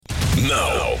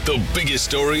Now, the biggest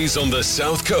stories on the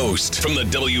South Coast from the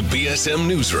WBSM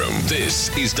Newsroom. This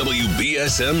is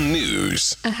WBSM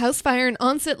News. A house fire in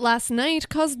Onset last night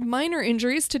caused minor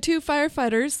injuries to 2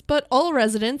 firefighters, but all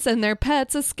residents and their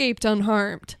pets escaped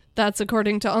unharmed. That's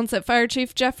according to Onset Fire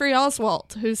Chief Jeffrey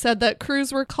Oswald, who said that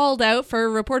crews were called out for a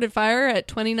reported fire at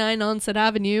 29 Onset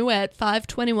Avenue at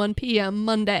 5:21 p.m.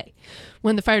 Monday.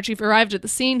 When the fire chief arrived at the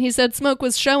scene, he said smoke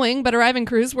was showing, but arriving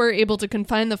crews were able to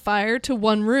confine the fire to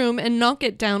one room and knock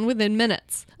it down within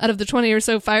minutes. Out of the 20 or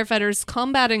so firefighters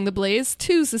combating the blaze,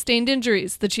 2 sustained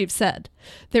injuries, the chief said.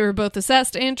 They were both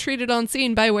assessed and treated on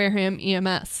scene by Wareham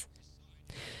EMS.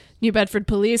 New Bedford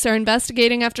police are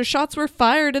investigating after shots were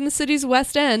fired in the city's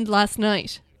West End last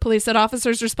night. Police said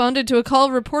officers responded to a call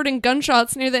reporting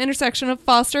gunshots near the intersection of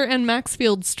Foster and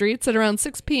Maxfield Streets at around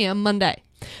 6 p.m. Monday.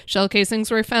 Shell casings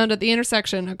were found at the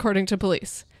intersection, according to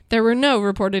police. There were no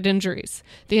reported injuries.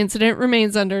 The incident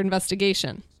remains under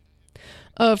investigation.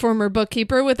 A former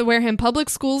bookkeeper with the Wareham Public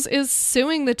Schools is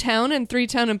suing the town and 3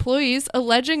 town employees,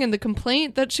 alleging in the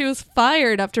complaint that she was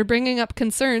fired after bringing up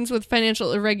concerns with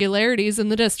financial irregularities in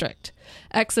the district.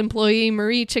 Ex-employee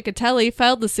Marie Ciccatelli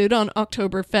filed the suit on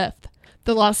October 5th.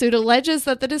 The lawsuit alleges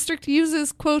that the district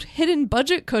uses, quote, hidden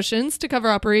budget cushions to cover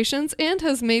operations and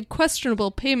has made questionable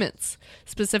payments.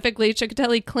 Specifically,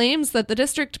 Ciccatelli claims that the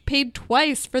district paid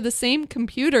twice for the same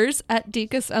computers at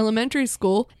Deacon's Elementary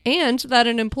School and that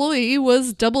an employee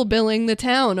was double billing the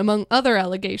town, among other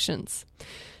allegations.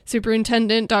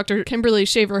 Superintendent Dr. Kimberly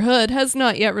Shaver-Hood has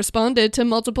not yet responded to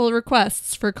multiple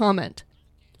requests for comment.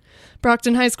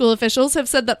 Brockton High School officials have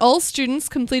said that all students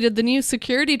completed the new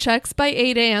security checks by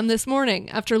 8 a.m. this morning,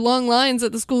 after long lines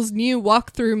at the school's new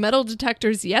walk-through metal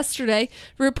detectors yesterday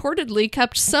reportedly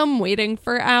kept some waiting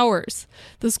for hours.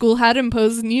 The school had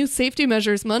imposed new safety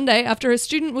measures Monday after a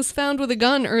student was found with a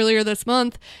gun earlier this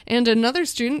month, and another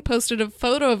student posted a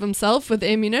photo of himself with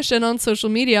ammunition on social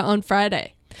media on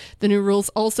Friday. The new rules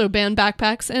also ban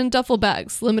backpacks and duffel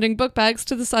bags, limiting book bags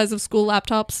to the size of school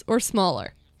laptops or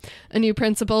smaller. A new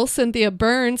principal, Cynthia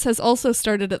Burns, has also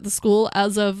started at the school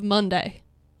as of Monday.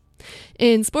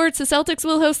 In sports, the Celtics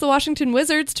will host the Washington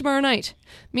Wizards tomorrow night.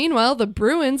 Meanwhile, the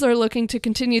Bruins are looking to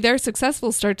continue their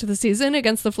successful start to the season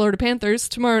against the Florida Panthers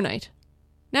tomorrow night.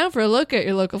 Now for a look at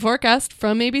your local forecast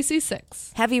from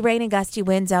ABC6. Heavy rain and gusty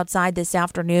winds outside this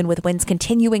afternoon, with winds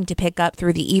continuing to pick up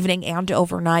through the evening and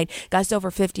overnight. Gusts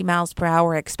over 50 miles per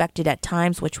hour expected at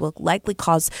times, which will likely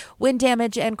cause wind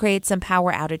damage and create some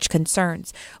power outage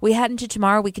concerns. We head into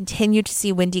tomorrow. We continue to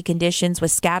see windy conditions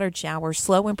with scattered showers,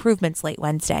 slow improvements late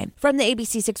Wednesday. From the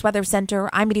ABC6 Weather Center,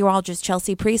 I'm meteorologist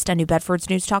Chelsea Priest on New Bedford's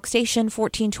News Talk Station,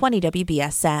 1420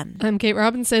 WBSM. I'm Kate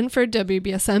Robinson for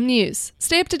WBSM News.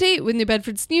 Stay up to date with New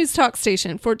Bedford's News Talk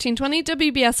Station, 1420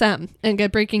 WBSM, and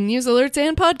get breaking news alerts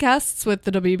and podcasts with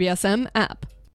the WBSM app.